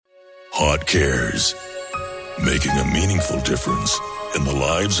Hot Cares, making a meaningful difference in the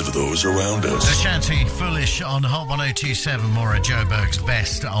lives of those around us. Ashanti, Foolish on Hot 1027, more of Joe Berg's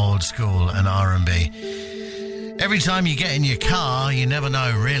best old school and R&B. Every time you get in your car, you never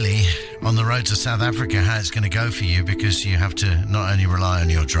know really on the road to South Africa how it's going to go for you, because you have to not only rely on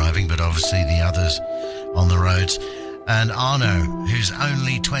your driving, but obviously the others on the roads. And Arno, who's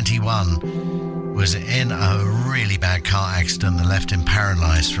only 21, was in a really bad car accident that left him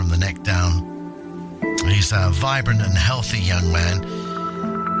paralyzed from the neck down. He's a vibrant and healthy young man.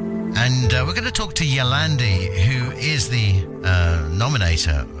 And we're going to talk to Yolandi, who is the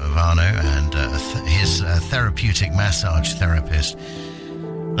nominator of Arno and his therapeutic massage therapist.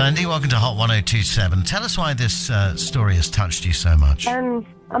 Yolandi, welcome to Hot 1027. Tell us why this story has touched you so much. I'm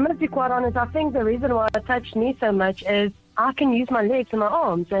going to be quite honest. I think the reason why it touched me so much is I can use my legs and my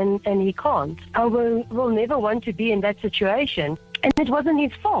arms, and he can't. I will never want to be in that situation. And it wasn't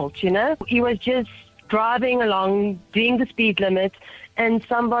his fault, you know. He was just driving along, doing the speed limit, and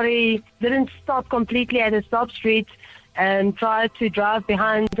somebody didn't stop completely at a stop street and tried to drive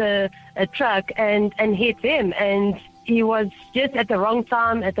behind a truck and hit him. And he was just at the wrong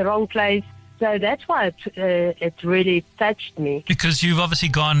time, at the wrong place. So that's why it really touched me. Because you've obviously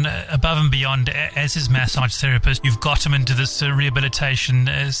gone above and beyond as his massage therapist. You've got him into this rehabilitation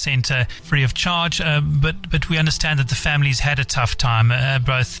centre free of charge. But we understand that the family's had a tough time.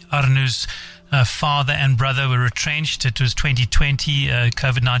 Both Arnu's father and brother were retrenched. It was 2020.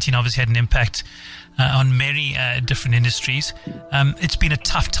 COVID-19 obviously had an impact on many different industries. It's been a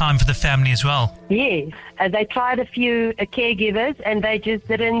tough time for the family as well. Yes. They tried a few caregivers, and they just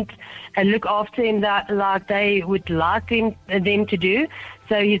didn't look after him like they would like them to do.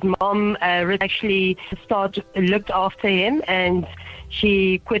 So his mom actually looked after him, and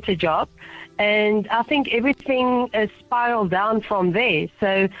she quit her job. And I think everything spiraled down from there.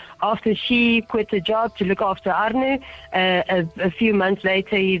 So after she quit the job to look after Arnu, a few months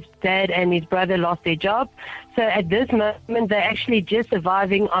later, his dad and his brother lost their job. So at this moment, they're actually just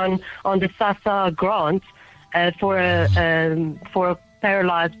surviving on the SASSA grant for a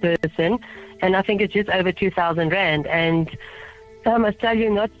paralyzed person. And I think it's just over 2,000 Rand. And I must tell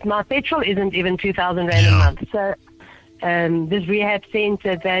you, my petrol isn't even 2,000 Rand a month. So this rehab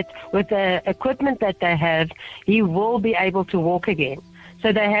center, that with the equipment that they have, he will be able to walk again.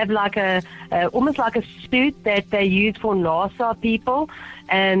 So they have like almost like a suit that they use for NASA people,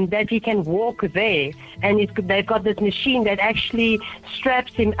 and that he can walk there. And they've got this machine that actually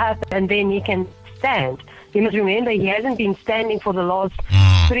straps him up, and then he can stand. You must remember, he hasn't been standing for the last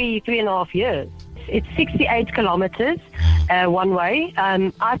three and a half years. It's 68 kilometers one way.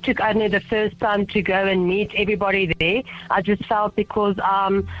 I took Arne the first time to go and meet everybody there. I just felt, because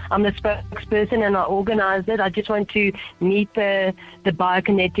I'm the spokesperson and I organized it, I just want to meet the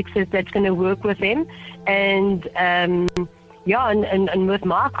biokineticist that's going to work with him. And and with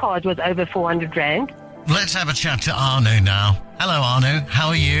my card was over 400 Rand. Let's have a chat to Arnu now. Hello, Arnu. How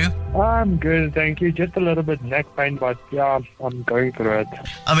are you? I'm good, thank you. Just a little bit neck pain, but yeah, I'm going through it.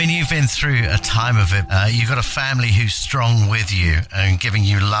 I mean, you've been through a time of it. You've got a family who's strong with you and giving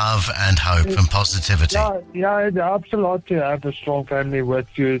you love and hope and positivity. Yeah, it helps a lot to have a strong family with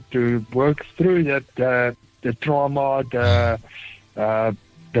you to work through that, the trauma,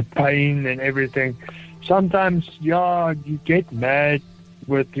 the pain and everything. Sometimes, you get mad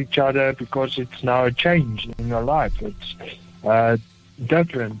with each other because it's now a change in your life. It's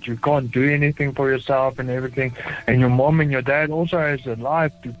different. You can't do anything for yourself and everything. And your mom and your dad also has a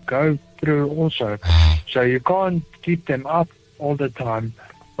life to go through also. So you can't keep them up all the time.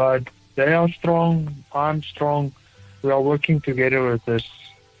 But they are strong. I'm strong. We are working together with this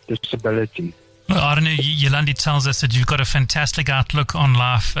disability. Well, I don't know, Yolandi tells us that you've got a fantastic outlook on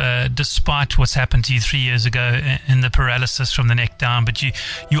life, despite what's happened to you 3 years ago in the paralysis from the neck down. But you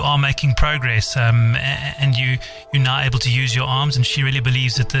are making progress, and you're now able to use your arms. And she really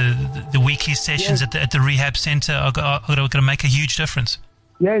believes that the weekly sessions at the rehab center are going to make a huge difference.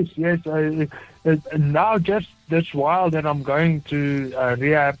 Yes. Now, just this while that I'm going to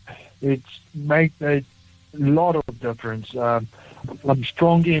rehab, it's made a lot of difference. I'm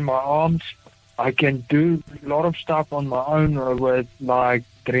strong in my arms. I can do a lot of stuff on my own with like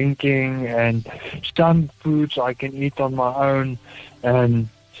drinking, and some foods I can eat on my own, and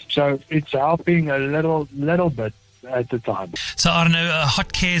so it's helping a little bit at the time. So I don't know,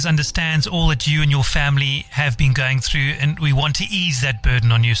 Hot Cares understands all that you and your family have been going through, and we want to ease that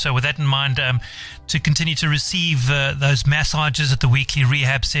burden on you. So with that in mind, to continue to receive those massages at the weekly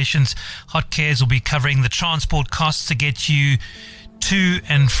rehab sessions, Hot Cares will be covering the transport costs to get you to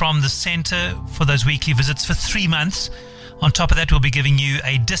and from the centre for those weekly visits for 3 months On top of that, we'll be giving you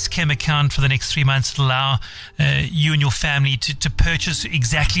a Dis-Chem account for the next 3 months to allow you and your family to purchase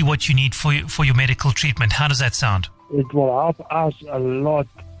exactly what you need for your medical treatment. How does that sound? It will help us a lot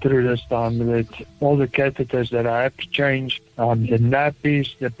through this time with all the catheters that I have to change, the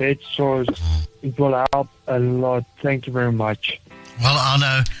nappies, the bed sores. It will help a lot. Thank you very much. Well,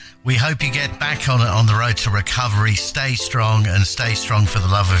 Arno, we hope you get back on the road to recovery. Stay strong and stay strong for the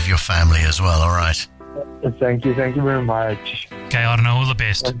love of your family as well, all right? Thank you very much. Okay, Arno, all the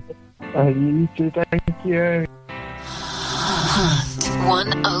best. You too, thank you. Hot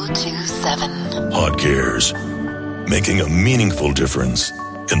 1027. Hot Cares, making a meaningful difference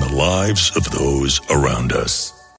in the lives of those around us.